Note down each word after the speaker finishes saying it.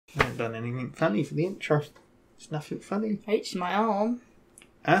I haven't done anything funny for the intro. There's nothing funny. I itched my arm.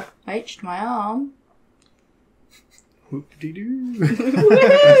 Huh? I itched my arm. Whoop-de-doo.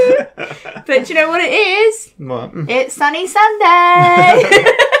 But you know what it is? What? It's Sunny Sunday!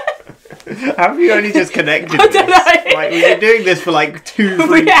 How have you only just connected I don't this? know. Like, we've been doing this for like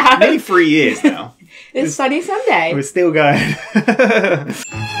nearly 3 years now. It's Sunny Sunday. We're still going.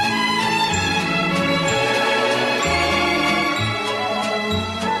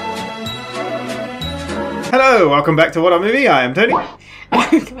 Hello, welcome back to WhatAreMovie. I am Tony.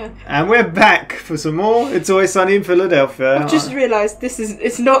 And we're back for some more It's Always Sunny in Philadelphia. I've just realised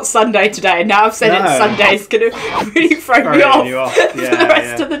it's not Sunday today. Now I've said it's Sunday. It's going to really throw me off for the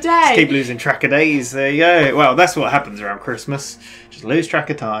rest of the day. Just keep losing track of days. There you go. Well, that's what happens around Christmas. Just lose track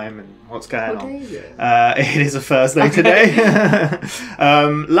of time and what's going on. What day is it? It is a Thursday today.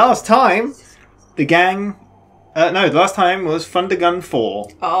 Last time, the gang... the last time was Thunder Gun 4.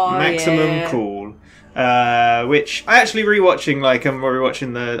 Oh, Maximum Cool. Which I actually rewatching, like I'm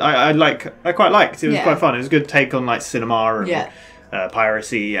rewatching I quite liked. It was quite fun. It was a good take on like cinema and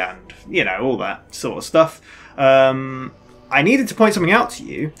piracy and all that sort of stuff. I needed to point something out to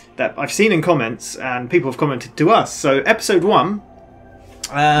you that I've seen in comments and people have commented to us. So episode 1,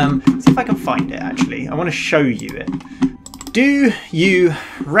 see if I can find it actually. I want to show you it. Do you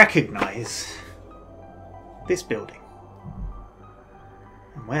recognise this building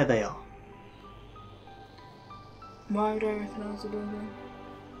and where they are? Why would I recognise the building?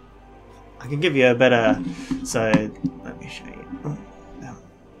 I can give you a better... So, let me show you. Oh, no.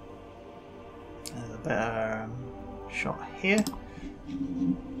 There's a better shot here.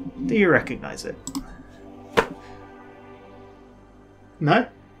 Do you recognise it? No?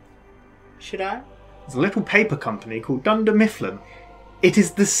 Should I? There's a little paper company called Dunder Mifflin. It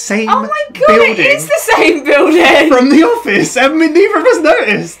is the same Oh my god, building it is the same building! from The Office, and neither of us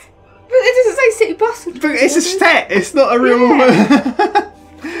noticed. But it doesn't say City Bus. But it's a set, it's not a real... Oh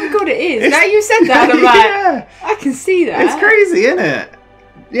my god, it is. Now you said that, I'm like, I can see that. It's crazy, isn't it?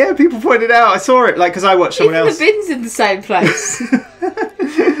 Yeah, people pointed out. I saw it, like, because I watched someone else. Even the bin's in the same place.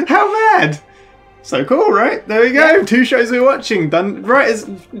 How mad! So cool, right? There we go. Yeah. 2 shows we're watching. Done right.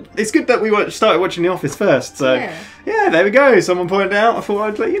 It's good that we started watching The Office first. So yeah, there we go. Someone pointed out. I thought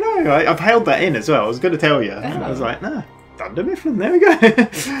I'd let you know. I've held that in as well. I was going to tell you. And I was like, nah. Dunder Mifflin, there we go.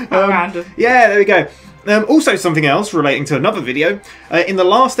 Random. Yeah, there we go. Also, something else relating to another video. In the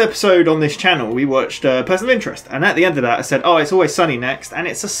last episode on this channel, we watched Person of Interest, and at the end of that, I said, "Oh, It's Always Sunny next," and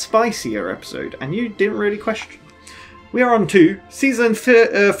it's a spicier episode, and you didn't really question. We are on to season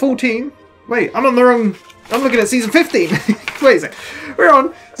 14. Wait, I'm on the wrong. I'm looking at season 15. Wait a sec. We're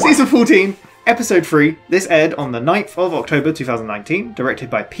on season 14, episode 3. This aired on the 9th of October 2019,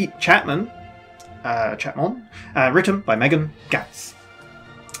 directed by Pete Chatmon. Written by Ganz.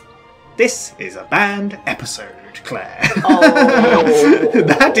 This is a banned episode, Claire. Oh.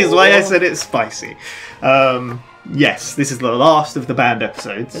 That is why I said it's spicy. Yes, this is the last of the banned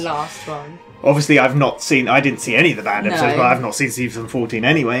episodes. The last one. Obviously, I didn't see any of the banned episodes, but I've not seen season 14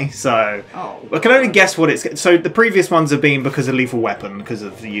 anyway, so... I can only guess what it's... So the previous ones have been because of Lethal Weapon, because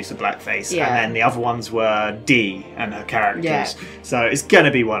of the use of blackface, and then the other ones were Dee and her characters. Yeah. So it's going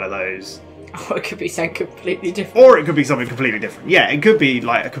to be one of those. Or it could be something completely different. Or it could be something completely different. Yeah, it could be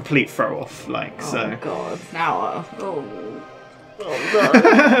like a complete throw-off, like, so... Oh, God. Now, oh, no.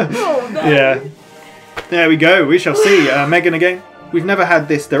 Oh, no. Yeah. There we go. We shall see. Megan again. We've never had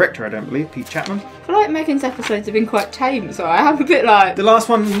this director, I don't believe, Pete Chatmon. I feel like Megan's episodes have been quite tame, so I am a bit like... The last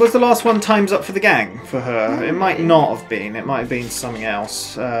one Time's Up for the Gang for her? It might not have been. It might have been something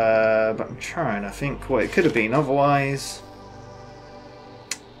else. But I'm trying to think what it could have been. Otherwise...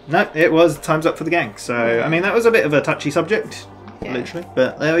 No, it was Time's Up for the Gang. So, I mean, that was a bit of a touchy subject, literally.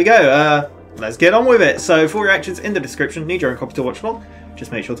 But there we go. Let's get on with it. So, full reactions in the description. Need your own copy to watch along.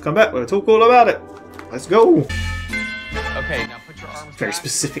 Just make sure to come back. We'll talk all about it. Let's go. Okay, now put your arms Very back.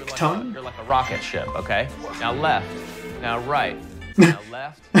 specific time. You're like a rocket ship, okay? Now left, now right, now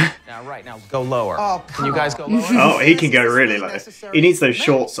left, now right. Now go lower. Oh, can you guys go lower? Oh, he can go really low. He needs those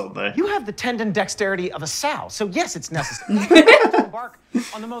shorts on there. You have the tendon dexterity of a sow, so yes, it's necessary to embark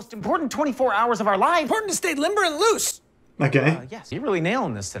on the most important 24 hours of our life. Important to stay limber and loose. Okay. Yes, you're really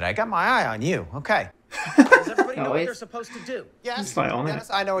nailing this today. I got my eye on you. Okay. Does everybody know what they're supposed to do? Yes, Dennis,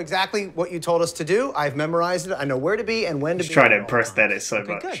 I know exactly what you told us to do. I've memorized it. I know where to be and when to be. Just trying to impress Dennis so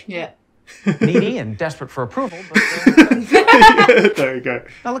much. Good. Yeah. Needy and desperate for approval, but... There we go.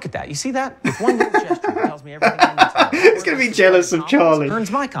 Now look at that. You see that? With one little gesture, it tells me everything I need to know. He's going to be jealous of Charlie.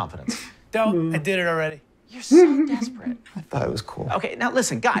 Earns my confidence. Don't. I did it already. You're so desperate. I thought it was cool. Okay, now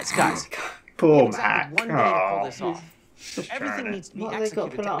listen, guys. Poor Exactly Mac. one day to pull this off. Everything needs to be What have they got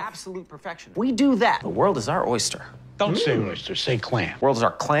executed put to off? absolute perfection. We do that. The world is our oyster. Don't say oyster, say clam. World is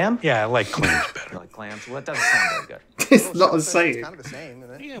our clam? Yeah, I like clams better. You like clams? Well, that doesn't sound very good. It's not the same. Kind of the same,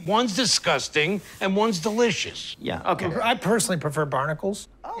 isn't it? Yeah, one's disgusting and one's delicious. Yeah, okay. I personally prefer barnacles.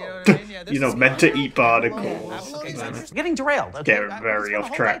 Oh. You know what I mean? Yeah, this You're is not meant to eat barnacles. We're getting derailed. Okay? Getting very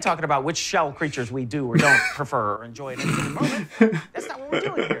off track. Talking about which shell creatures we do or don't prefer or enjoy at any given moment. That's not what we're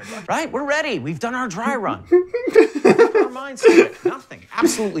doing here. Right? We're ready. We've done our dry run. Our minds to it. Nothing,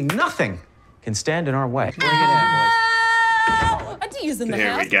 absolutely nothing can stand in our way. Bring it in, boys. Dee's in the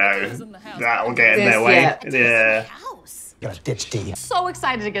Here house. we go. Dee's in the house. That'll get in their way. Yeah. House. Gotta ditch D. So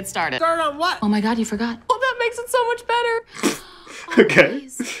excited to get started. Start on what? Oh my God, you forgot. Oh, that makes it so much better. Okay.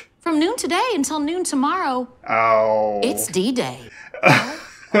 Guys, from noon today until noon tomorrow, Oh. it's D-Day.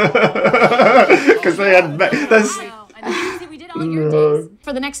 Because they had. That's. Wow. I know. See, we did all your days.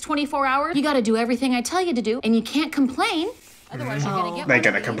 For the next 24 hours, you got to do everything I tell you to do, and you can't complain. Otherwise, you're gonna get. They're one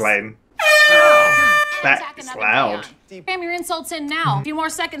gonna of these. complain. And That's attack another loud. man. Cram your insults in now. A few more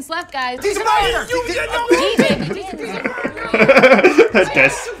seconds left, guys. You D, baby, D. That's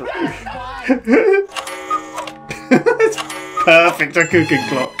desperate. It's perfect, a cooking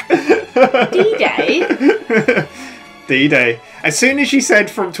clock. D-Day? D-Day. As soon as she said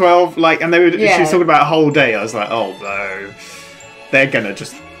from 12, like, and she was talking about a whole day, I was like, oh no. They're gonna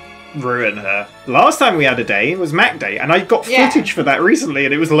just ruin her. Last time we had a day was Mac Day, and I got footage for that recently,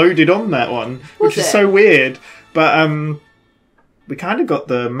 and it was loaded on that one, which is so weird. But we kind of got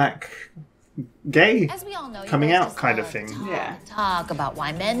the Mac Gay As we all know, coming out kind of thing. Yeah. Talk about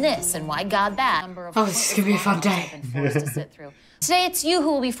why men this and why God that. Oh, this is gonna be a fun day. Forced to sit through. Today it's you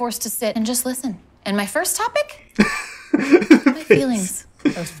who will be forced to sit and just listen. And my first topic? My feelings.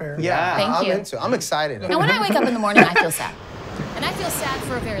 That's fair. Yeah, Thank you. I'm excited. Now, when I wake up in the morning, I feel sad. And I feel sad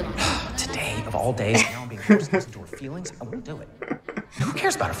for a very long time. Today, of all days, now I'm being forced to listen to her feelings. I won't do it. Who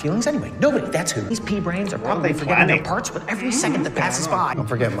cares about her feelings anyway? Nobody. That's who. These pea brains are probably forgetting their parts with every second that passes by. I'm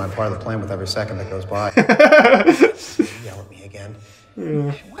forgetting my part of the plan with every second that goes by. Yell at me again.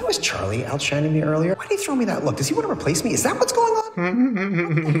 Why was Charlie outshining me earlier? Why did he throw me that look? Does he want to replace me? Is that what's going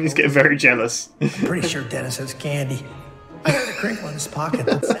on? He's getting very jealous. I'm pretty sure Dennis has candy. I heard a crinkle in his pocket.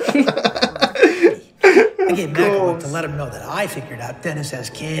 I gave Mac a look to let him know that I figured out Dennis has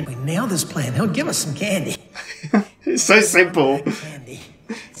candy. We nailed this plan. He'll give us some candy. It's so simple. Candy.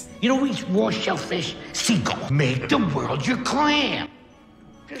 You know, eat more shellfish, seagull. Make the world your clam.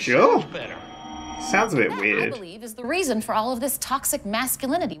 Sure. Sounds better. Sounds a bit That, I weird. believe, is the reason for all of this toxic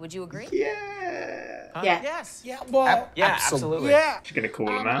masculinity. Would you agree? Yeah. Yeah. Yes. Yeah, well. Yeah, absolutely. Yeah. She's gonna call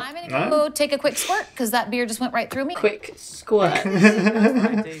him out. I'm gonna No? go take a quick squirt because that beer just went right through me. Quick squirt.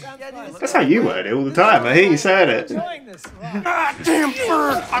 That's how you word it all the time. I hear you saying it. Enjoying this. Ah, damn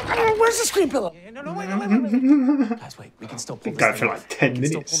bird. Where's the screen pillow? No, wait. Guys, wait. We can still pull this Go thing for off. like 10 We can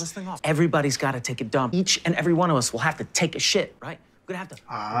still minutes. pull this thing off. Everybody's got to take a dump. Each and every one of us will have to take a shit, right? We're going to have to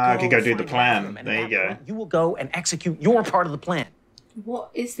I can go do the find a plan. bathroom, and There at you that go. point, You will go and execute your part of the plan. What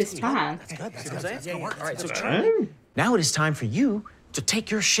is this plan? That's gonna work. All right, so Oh. Charlie, now it is time for you to take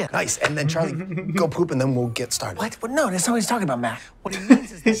your shit. Nice. And then Charlie, go poop, and then we'll get started. What? No, that's not what he's talking about, Mac. What he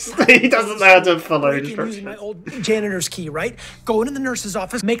means is He doesn't know how to follow using my instructions. old janitor's key, right? Go into the nurse's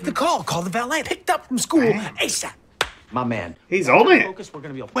office, make the call the valet, picked up from school ASAP. My man. He's on it. Focus, we're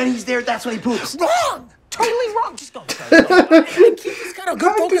going to be When he's there, that's when he poops. Wrong! Totally wrong. Just go. And keep this kind of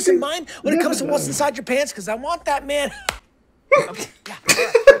good focus in mind when it comes to what's inside your pants, because I want that, man. Okay, yeah.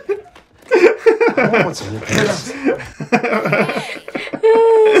 I want what's in your pants.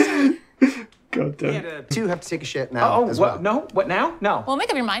 God damn. You have to take a shit now Oh, as what? well. No? What now? No. Well, make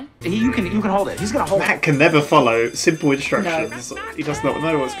up your mind. You can hold it. He's going to hold Matt it. can never follow simple instructions. He does not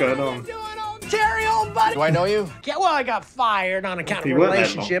know what's going on. Terry, old buddy. Do I know you? Yeah, well, I got fired on account of You a weren't that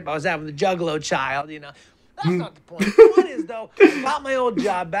relationship I was having with a juggalo child, you know. That's not the point. The point is, though, I got my old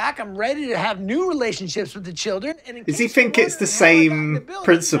job back. I'm ready to have new relationships with the children. And in Does he case you're think it's the wondering how I got in same the building,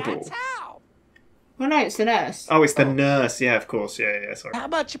 principle? That's how. Well, no, it's the nurse. Oh, it's the nurse. Yeah, of course. Yeah, sorry. How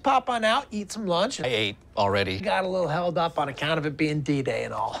about you pop on out, eat some lunch? I ate already. Got a little held up on account of it being D-Day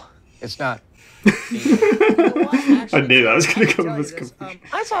and all. It's not. I knew that was going to come Tell with you this. this,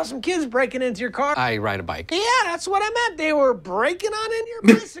 I saw some kids breaking into your car. I ride a bike. Yeah, that's what I meant. They were breaking on into your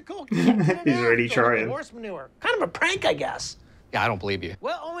bicycle. He's really trying. Horse manure. Kind of a prank, I guess. Yeah, I don't believe you.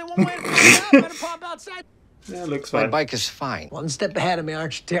 Well, only one way to find out. Better pop outside. Yeah, looks My fine. bike is fine. One step ahead of me,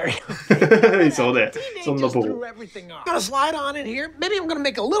 aren't you, Terry? He's on it. He's on the Just threw ball. everything off. Gonna slide on in here. Maybe I'm gonna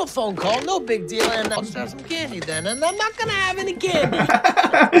make a little phone call. No big deal. And I'll just have some candy then. And I'm not gonna have any candy.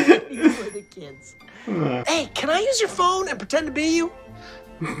 You were the kids. Hey, can I use your phone and pretend to be you?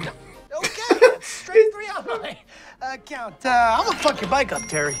 Okay, that's straight 3 on my. Count, I'm gonna fuck your bike up,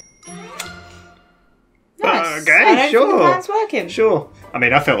 Terry. Nice. Okay, I don't think the sure. plan's working. Sure. I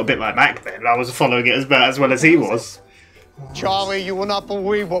mean, I felt a bit like Mac then. I was following it as well as he was. Charlie, you will not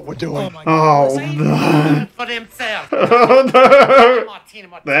believe what we're doing. Oh, no. For himself. Oh,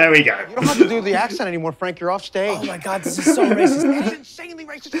 no. There we go. You don't have to do the accent anymore, Frank. You're off stage. Oh my God, this is so racist. It's insanely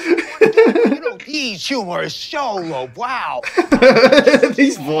racist. You know, his humor is so low. Wow.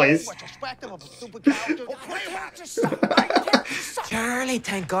 His voice. Charlie,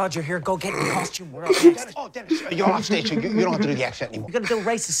 thank God you're here. Go get your costume. We're up. Dennis, you're off stage, so you don't have to do the accent anymore. You're gonna do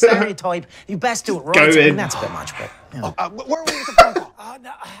a racist stereotype. You best do it right. Go I mean, in. that's a bit much, but. You know. Where were you with the phone call?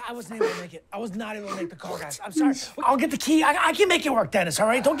 No, I wasn't able to make it. I was not able to make the call, guys. I'm sorry. I'll get the key. I can make it work, Dennis, all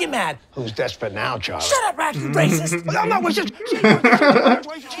right? Don't get mad. Who's desperate now, Charlie? Shut up, Rack, you racist. I'm not racist.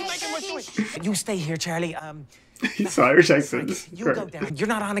 You stay here, Charlie. His Irish accent. You go down. You're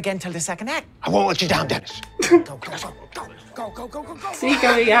not on again till the second act. I won't let you down, Dennis. Go. See,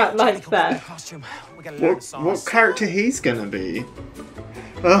 going out like that. Costume. We gotta learn the songs. What character he's gonna be?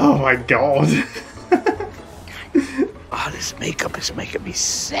 Oh my god. Oh, this makeup is making me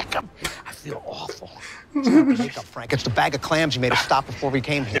sick. I feel awful. It's not the makeup, Frank. It's the bag of clams you made us stop before we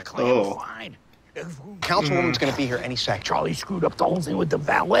came here. Oh. Fine. Councilwoman's gonna be here any second. Charlie screwed up the whole thing with the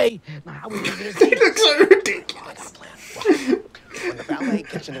valet. Now, how are we gonna He looks so ridiculous. I got a plan. When the valet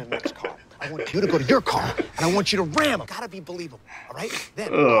gets into the next car, I want you to go to your car, and I want you to ram him. Gotta be believable, all right? Then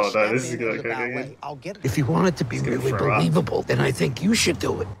Oh, I'll no, this step is in gonna as the go valet. good. I'll get If you want it to be gonna really throw up. believable, then I think you should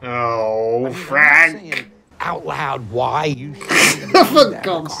do it. Oh, I'm Frank. saying, Out loud why you should For that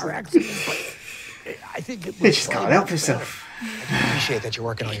God's car accident. But I think it He was just can't help himself. I appreciate that you're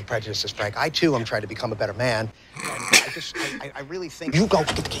working on your prejudices, Frank. I, too, am trying to become a better man. And I really think... You go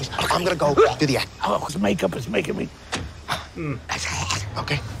get the keys. I'm gonna go do the act. Oh, his makeup is making me.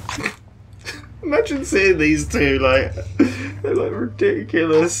 Okay? Imagine seeing these two, like, they're like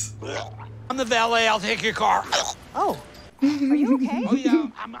ridiculous. I'm the valet. I'll take your car. Oh, are you okay? Oh yeah,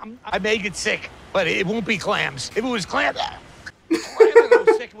 I may get sick, but it won't be clams. If it was clams, I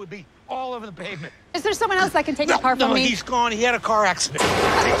was sick, it would be all over the pavement. Is there someone else that can take the car from No, me? he's gone. He had a car accident.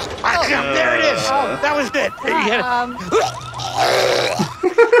 There it is. That was it. He had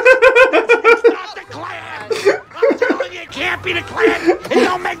It's not the clam. I'm telling you, it can't be the clam. It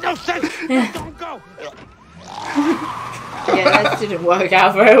don't make no sense. Don't go. Yeah, that didn't work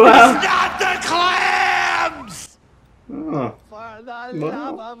out very well. It's not the clams. Oh. For the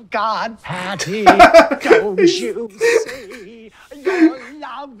Wow. love of God, Patty, don't you see? Your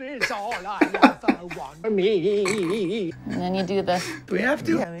love is all I ever want for me. And then you do the. Do we have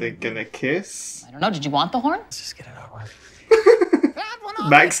to? They're gonna kiss. I don't know. Did you want the horn? Let's just get it over with.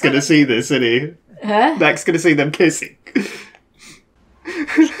 Mac's gonna see this, isn't he? Huh? Mac's gonna see them kissing.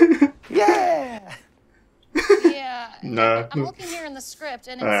 Yeah. Yeah. No. I'm looking here in the script,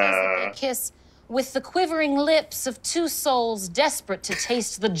 and it says that they kiss with the quivering lips of two souls desperate to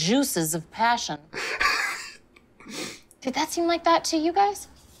taste the juices of passion. Did that seem like that to you guys?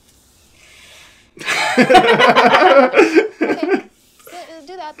 Okay,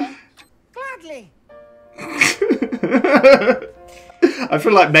 do that then. Gladly. I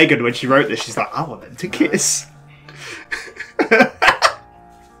feel like Megan, when she wrote this, she's like, I want them to kiss.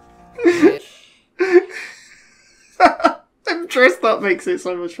 Them dressed up makes it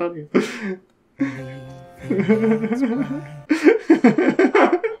so much funnier.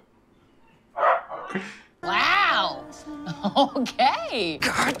 Wow. Okay.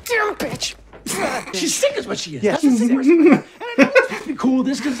 God damn bitch. She's sick is what she is. Yeah, she's sick. And I know it's supposed to be cool,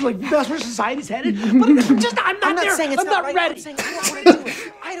 this, because like that's where society's headed. But I'm not there. saying it's I'm not not right. ready. I'm saying I don't want to do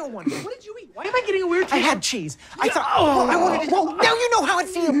it. I don't want to. What did you eat? Why am I getting a weird taste? I had cheese. I thought, Oh. I wanted to. Well, now you know how it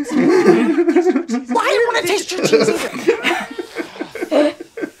feels. Well, I didn't want to taste your cheese either.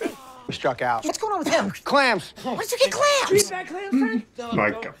 We struck out. What's going on with him? Clams. Why did you get clams? Bad clams, Frank? My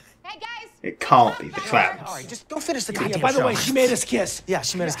God. Hey guys. It can't be the clams. All right, just go finish the Yeah, goddamn by the show. way, she made us kiss. Yeah,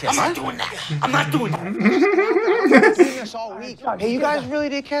 she made us kiss. I'm not doing that. I'm not doing that. Doing this all week. Hey, you guys really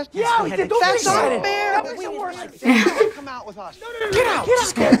did kiss? Yeah, we did. Don't That's get excited. unfair. That was the worst. Come out with us. Get out.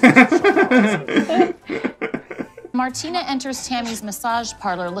 Martina enters Tammy's massage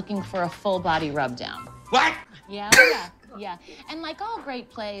parlor looking for a full body rub down. What? Yeah. And like all great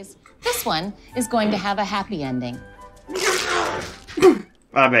plays, this one is going to have a happy ending.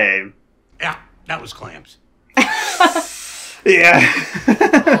 I mean, Yeah, that was clams. yeah.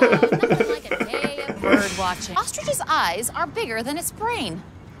 Nothing like a day of bird watching. Ostrich's eyes are bigger than its brain.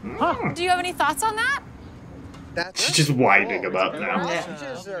 Do you have any thoughts on that? She's just whining about now.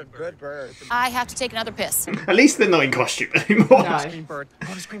 Ostriches are good birds. I have to take another piss. At least they're not in costume anymore. Scream bird. I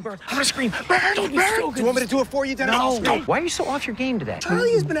want to scream bird. I want to scream bird. Do you want me to do it for you, Dennis? No. Why are you so off your game today?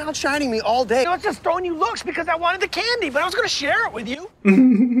 Charlie has been outshining me all day. I was just throwing you looks because I wanted the candy, but I was going to share it with you.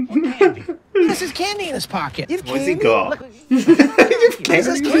 What candy? This is candy in his pocket. You have What's he got? This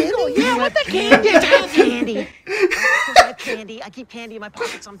is candy? Yeah, what the candy? I have candy. I have candy. I keep candy in my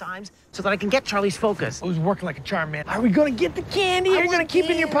pocket sometimes so that I can get Charlie's focus. I was working like a charm man. Are we going to get the candy or are you going to keep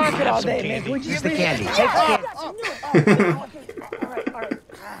it in your pocket all day, man? This is the candy. Take the candy. All right.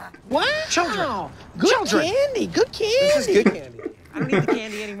 Wow. Children. Good candy. Good candy. This is good candy. I don't need the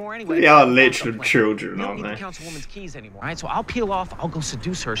candy anymore anyway. They are literally children, You don't aren't need the they? councilwoman's keys anymore. All right, so I'll peel off. I'll go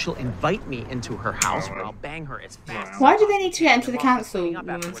seduce her. She'll invite me into her house where I'll bang her as fast. Why do they need to get into the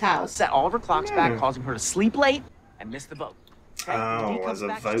councilwoman's house? Set all of her clocks back, causing her to sleep late and miss the boat. Oh, as a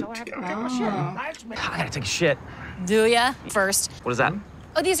vote. I gotta take a shit. Do ya? First. What is that?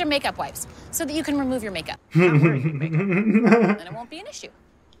 Oh, these are makeup wipes, so that you can remove your makeup. Hmm. Then it won't be an issue.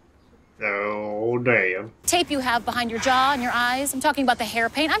 Oh, damn. Tape you have behind your jaw and your eyes. I'm talking about the hair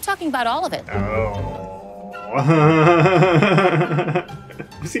paint. I'm talking about all of it. Oh.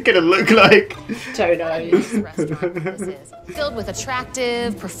 What's he gonna look like? Don't know. This restaurant this is filled with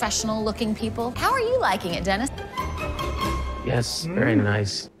attractive, professional-looking people. How are you liking it, Dennis? Yes, very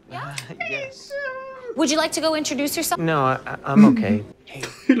nice. Yeah? Yes. Would you like to go introduce yourself? No, I'm okay.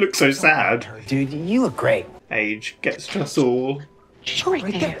 He looks so sad. Dude, you look great. Age gets to us all. She's right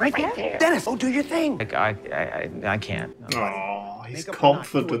there. Dennis, oh, do your thing. I can't. Oh, he's Makeup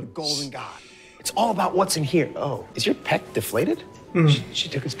confident. Golden God. It's all about what's in here. Oh, is your pec deflated? She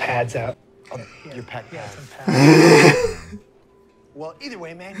took his pads out. Oh, your pec pads. Well, either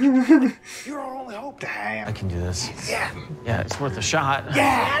way, man, you're our only hope. Damn. I can do this. Yeah. Yeah, it's worth a shot.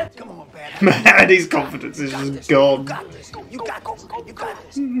 Yeah. Come on, bad. Man, his confidence is just gone. You got this. You got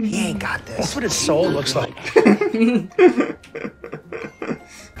this. He ain't got this. That's what his soul looks like.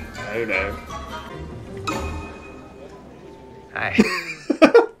 Oh no. Hi.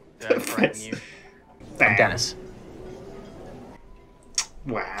 Did I frighten you? I'm Dennis.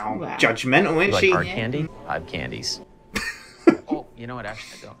 Wow. Judgmental, You isn't like she? hard candy? I have candies. Oh, you know what?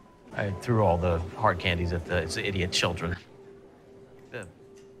 Actually, I don't. I threw all the hard candies at the idiot children.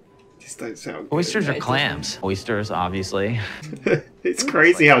 Just don't sound good. Oysters or clams? Oysters, obviously. It's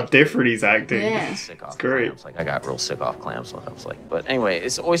crazy how different he's acting. Yeah. Sick off great. clams. Like I got real sick off clams when I was like, but anyway,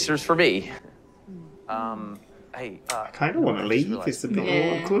 it's oysters for me. Hey, I kind of want to leave. It's a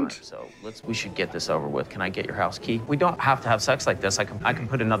bit awkward. So we should get this over with. Can I get your house key? We don't have to have sex like this. I can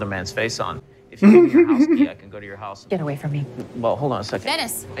put another man's face on. If you give me your house key, I can go to your house. Get away from me. Well, hold on a second.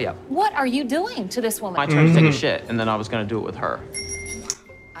 Dennis, Yeah. what are you doing to this woman? My turn to take a shit, and then I was gonna do it with her.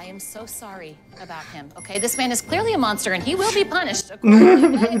 I am so sorry about him, okay? This man is clearly a monster, and he will be punished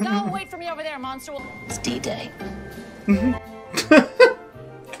accordingly. Hey, go wait for me over there, monster. It's D-Day.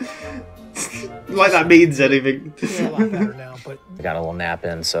 Like that means anything. A lot better now, but I got a little nap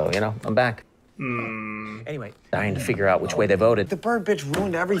in, so, I'm back. Anyway, dying to figure out which way they voted. the bird bitch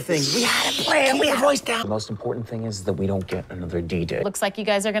ruined everything. We had a plan. We had a voice down. The most important thing is that we don't get another D-Day. Looks like you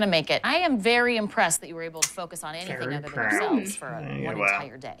guys are gonna make it. I am very impressed that you were able to focus on anything Very other than proud. yourselves for Yeah, one well.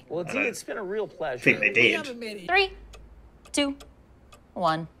 entire day. Well, it's been a real pleasure. I think they did. 3, 2,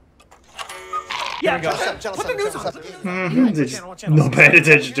 1. Yeah, put the news on. They're just not paying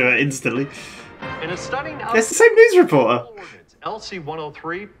attention to it instantly. In a stunning That's the same news reporter. LC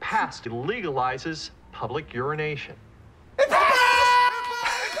 103 passed legalizes public urination.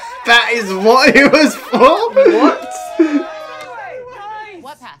 That is what it was for? What?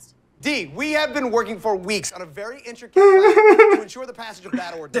 What passed? D, we have been working for weeks on a very intricate plan to ensure the passage of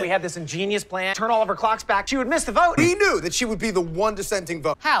that order. We had this ingenious plan, turn all of her clocks back. She would miss the vote. We knew that she would be the one dissenting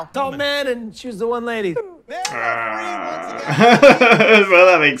vote. How? Tall man, and she was the one lady. Well,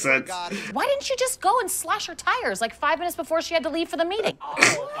 that makes sense. Why didn't you just go and slash her tires like 5 minutes before she had to leave for the meeting?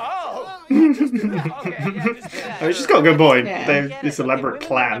 Oh, she's got a good point. They have this elaborate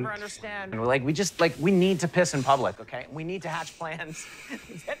plan. Like, we need to piss in public, okay? We need to hatch plans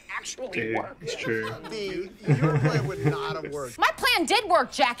that actually work. It's true. D, your plan would not have worked. My plan did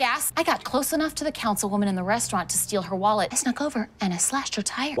work, jackass. I got close enough to the councilwoman in the restaurant to steal her wallet. I snuck over and I slashed her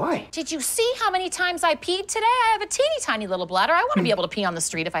tire. Why? Did you see how many times I peed today? I have a teeny tiny little bladder. I want to be able to pee on the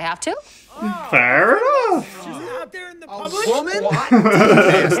street if I have to. Fair enough. Out there in the public. Woman?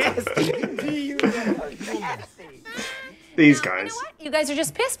 These guys. You guys are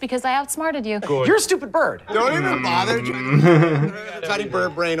just pissed because I outsmarted you. You're a stupid bird. Don't even bother. Tiny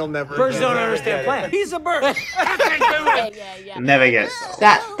bird brain will never. Birds don't understand plants. He's a bird. Never gets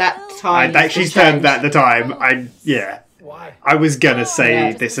that time. She's turned that the time. Why? I was gonna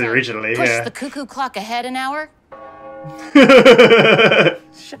say this originally. Push Yeah. the cuckoo clock ahead an hour.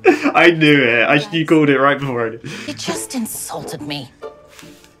 I knew it. You called it right before I did. You just insulted me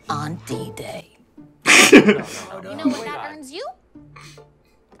on D-Day. You know what that earns you?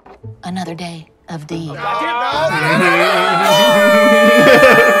 Another day of D.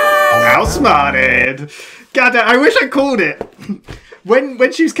 Outsmarted. God damn, I wish I called it. When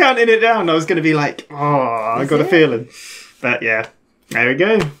she was counting it down, I was going to be like, oh, I got a feeling. But yeah, there we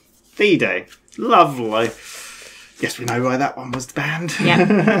go. D-Day. Lovely. Guess we know why that one was banned.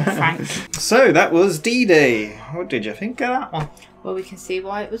 Yeah, Frank. So that was D-Day. What did you think of that one? Well, we can see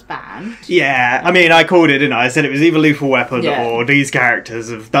why it was banned. Yeah, I mean, I called it, didn't I? I said it was either Lethal Weapon Yeah. or these characters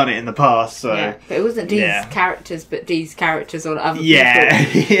have done it in the past, so... Yeah, but it wasn't these Yeah. characters, but these characters on other Yeah,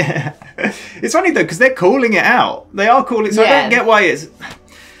 people. yeah. It's funny, though, because they're calling it out. They are calling... So I Yeah. don't get why it's...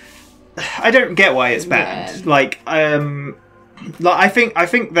 I don't get why it's banned. Yeah. Like, I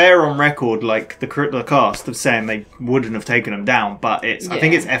think they're on record, like, the cast of saying they wouldn't have taken them down, but it's... I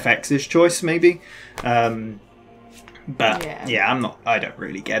think it's FX's choice, maybe. But yeah, I don't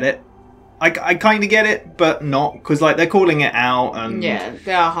really get it. I kind of get it, but not, because like they're calling it out and Yeah,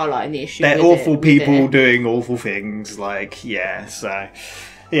 they are highlighting the issue. they're with awful it, people with it. doing awful things. Like so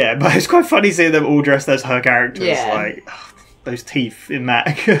yeah, but it's quite funny seeing them all dressed as her characters. Yeah. Like those teeth in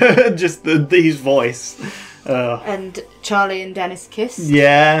Mac, just his voice. And Charlie and Dennis kiss.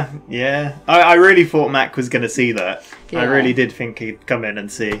 Yeah. I really thought Mac was going to see that. I Yeah. really did think he'd come in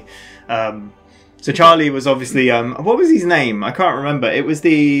and see. So Charlie was obviously what was his name? I can't remember. It was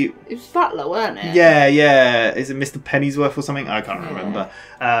It was Butler, weren't it? yeah. Is it Mr. Pennyworth or something? I can't remember.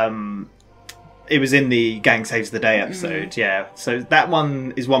 It was in the Gang Saves the Day episode. Yeah. So that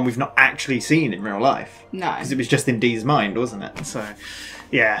one is one we've not actually seen in real life. No. Because it was just in Dee's mind, wasn't it? So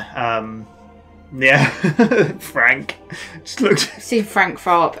yeah. Yeah. Frank just looked. See Frank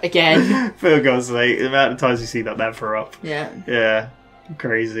throw up again. For God's sake, the amount of times you see that man throw up. Yeah. Yeah.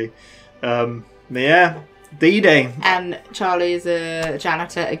 Crazy. Yeah, D-Day. And Charlie is a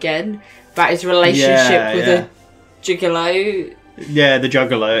janitor again. About his relationship with a gigolo. Yeah, the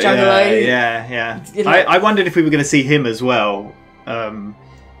Juggalo. Juggalo. Yeah. You know- I wondered if we were going to see him as well,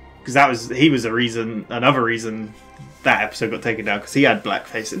 because he was another reason that episode got taken down, because he had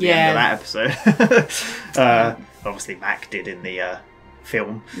blackface at the end of that episode. Obviously, Mac did in the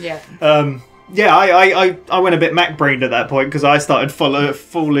film. Yeah. Yeah, I went a bit Mac-brained at that point because I started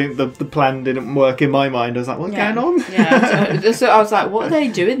falling. The plan didn't work in my mind. I was like, what's going on? Yeah, so I was like, what are they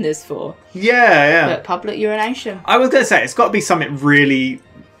doing this for? Yeah. But public urination. I was going to say, it's got to be something really,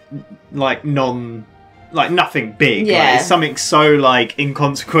 like, nothing big. Yeah. Like, it's something so, like,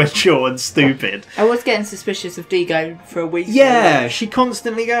 inconsequential and stupid. I was getting suspicious of Dee going for a week. Yeah, she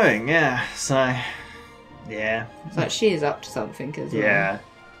constantly going, so, yeah. It's like she is up to something as well. Yeah.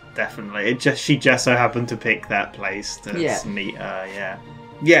 Definitely. She just so happened to pick that place to meet her,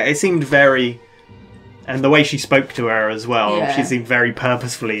 Yeah, it seemed very... And the way she spoke to her as well, she seemed very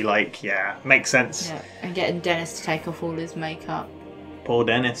purposefully like, makes sense. Yeah, and getting Dennis to take off all his makeup. Poor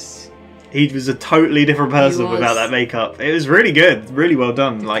Dennis. He was a totally different person without that makeup. It was really good, really well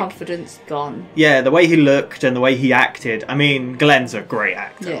done. Like, confidence gone. Yeah, the way he looked and the way he acted. I mean, Glenn's a great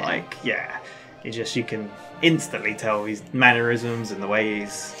actor. Yeah. You can instantly tell his mannerisms and the way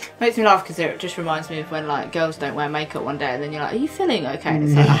he's... Makes me laugh because it just reminds me of when like girls don't wear makeup one day and then you're like, are you feeling okay? And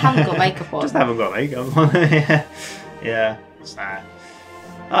it's like, I haven't got makeup on. Just haven't got makeup on. Yeah. So,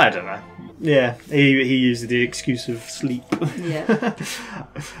 I don't know. Yeah, he used the excuse of sleep. Yeah.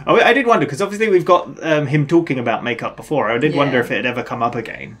 I did wonder, because obviously we've got him talking about makeup before. I did wonder if it had ever come up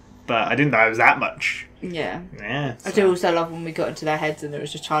again. But I didn't know it was that much. Yeah. Yeah. I do also love when we got into their heads and there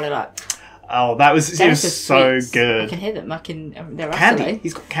was just Charlie like... Oh, it was so good. I can hear them. They're Candy. rustling.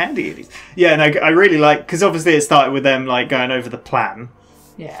 He's got candy in his... Yeah, and I really like... Because obviously it started with them like going over the plan.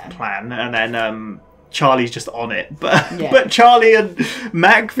 And then Charlie's just on it. But Charlie and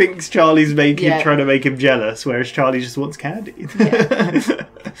Mac thinks Charlie's trying to make him jealous, whereas Charlie just wants candy. Yeah.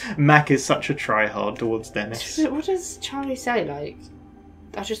 Mac is such a try-hard towards Dennis. What does Charlie say? Like,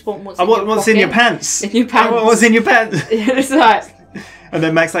 I just want what's in your pants. In your pants. I want what's in your pants. It's like... And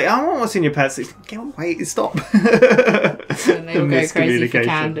then Mac's like, I want what's in your pants. Like, get away, stop. And they all go crazy for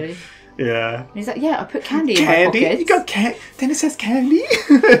candy. Yeah. And he's like, yeah, I put candy in my pockets. You got Dennis has candy?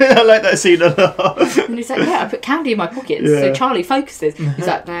 I like that scene a lot. And he's like, yeah, I put candy in my pockets. Yeah. So Charlie focuses. He's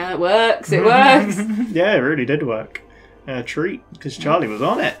like, no, it works. Yeah, it really did work. treat because Charlie was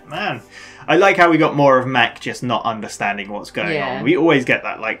on it, man. I like how we got more of Mac just not understanding what's going on. We always get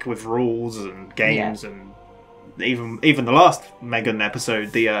that, like with rules and games, and even the last Megan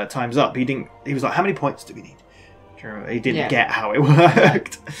episode, the Time's Up. He was like, how many points do we need? Do you remember? He didn't get how it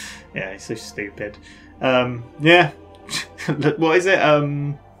worked. Yeah, he's so stupid. Yeah. What is it?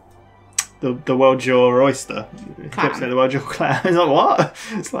 The world's your oyster. Kept saying the world's your clam. It's like, what?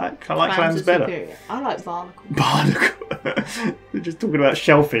 It's like, I like clams better. Superior. I like barnacle. Barnacle. We're just talking about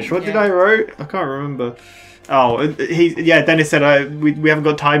shellfish. What did I write? I can't remember. Oh, Dennis said we haven't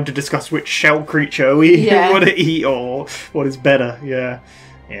got time to discuss which shell creature we want to eat or what is better. Yeah.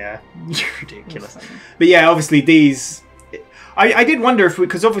 Ridiculous. But yeah, obviously these... I did wonder if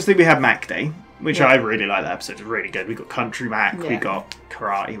because obviously we have Mac Day, which I really like. That episode. It's really good. We got Country Mac, we got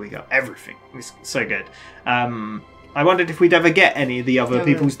karate, we got everything. It's so good. I wondered if we'd ever get any of the other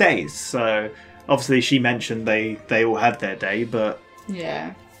people's days. So obviously she mentioned they all had their day, but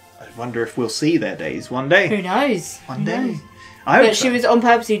I wonder if we'll see their days one day. Who knows? One day. But she was on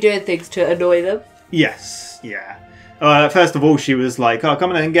purposely doing things to annoy them. Yes. Yeah. First of all, she was like, "Oh,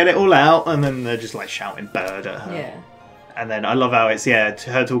 come on and get it all out," and then they're just like shouting "bird" at her. Yeah. And then I love how it's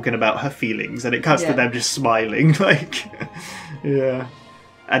her talking about her feelings, and it cuts to them just smiling, like,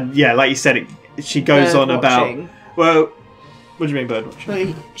 and like you said, she goes on about what do you mean bird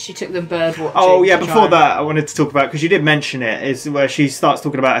watching? Well, she took them bird watching. Oh yeah, before that I wanted to talk about because you did mention it is where she starts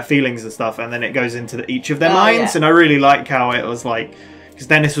talking about her feelings and stuff, and then it goes into each of their minds, and I really like how it was like. Because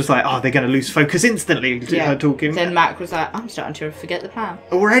Dennis was like, "Oh, they're going to lose focus instantly." Her talking. Then Mac was like, "I'm starting to forget the plan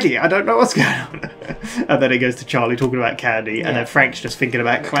already. I don't know what's going on." And then it goes to Charlie talking about candy, and then Frank's just thinking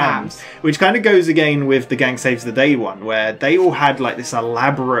about clams, which kind of goes again with the Gang Saves the Day one, where they all had like this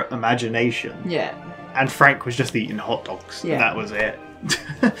elaborate imagination. Yeah. And Frank was just eating hot dogs. Yeah. And that was it.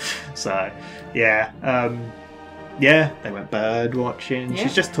 So, yeah, they went bird watching.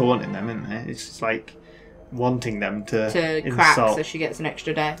 She's just taunting them, isn't it? It's just like. Wanting them to crack insult. so she gets an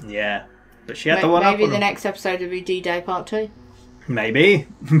extra day. Yeah. But she had the one up on Maybe the next episode will be D-Day Part 2. Maybe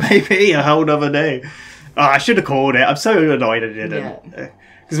a whole other day. Oh, I should have called it. I'm so annoyed I didn't.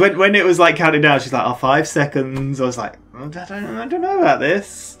 Because when it was like counting down, she's like, 5 seconds. I was like, I don't know about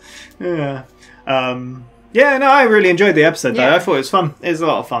this. Yeah. No, I really enjoyed the episode though. I thought it was fun. It was a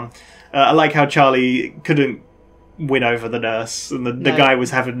lot of fun. I like how Charlie couldn't win over the nurse, and the guy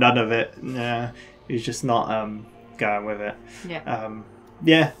was having none of it. Yeah. He's just not going with it.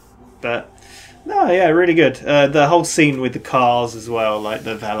 But really good. The whole scene with the cars as well, like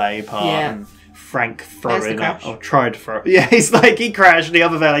the valet part, and Frank throwing up or tried to throw. Yeah, he's like he crashed. The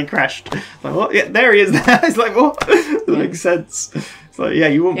other valet crashed. Like what? Yeah, there he is. Now it's like what? That makes sense. It's like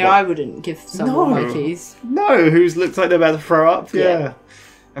you wouldn't. Yeah, I wouldn't give someone my keys. No, who looks like they're about to throw up. Yeah.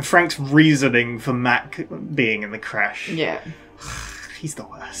 And Frank's reasoning for Mac being in the crash. Yeah. He's the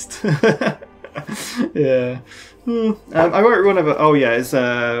worst. I wrote one of it. Oh yeah, it's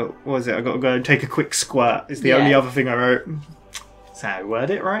what was it? I got to go take a quick squirt. It's the only other thing I wrote. Is that how I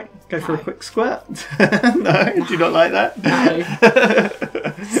word it right? Go for a quick squirt. No, do you not like that? No.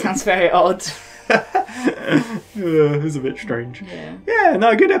 Sounds very odd. It was a bit strange. Yeah,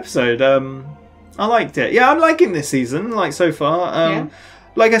 no, good episode. I liked it. Yeah, I'm liking this season. Like so far.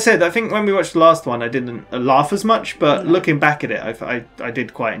 Like I said, I think when we watched the last one, I didn't laugh as much, but looking back at it, I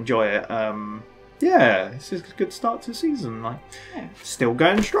did quite enjoy it. It's a good start to the season. Like, still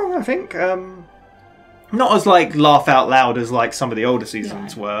going strong, I think. Not as like laugh out loud as like some of the older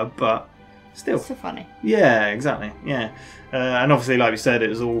seasons were, but still. Still funny. Yeah, exactly. Yeah, and obviously, like we said, it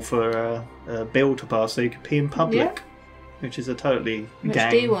was all for a bill to pass so you could pee in public. Which is a totally Which gang.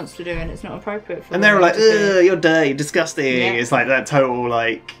 D wants to do, and it's not appropriate for. And they were like, "Ugh, you're dirty, disgusting." Yeah. It's like that total,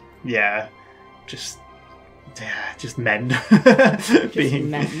 like, just men,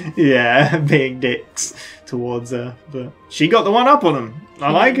 being dicks towards her. But she got the one up on them.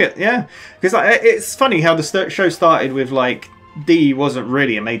 I like it, because it's funny how the show started with like Dee wasn't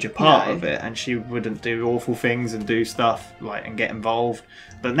really a major part of it, and she wouldn't do awful things and do stuff like and get involved.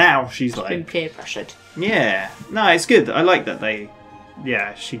 But now she's like been peer pressured. Yeah, no, it's good. I like that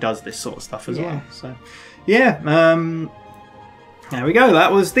she does this sort of stuff as well. So, there we go.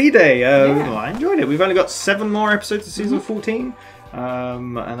 That was D-Day. I enjoyed it. We've only got 7 more episodes of season 14,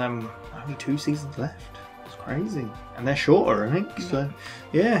 and then only 2 seasons left. It's crazy, and they're shorter, I think. So,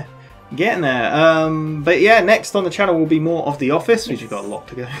 getting there. But next on the channel will be more of The Office, which you've got a lot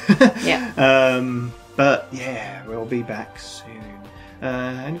to go. But we'll be back soon.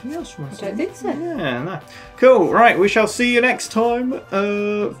 Anything else from us? I don't think so. Yeah, no. Cool. Right, we shall see you next time.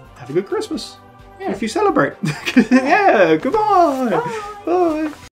 Have a good Christmas. If you celebrate. Goodbye. Bye.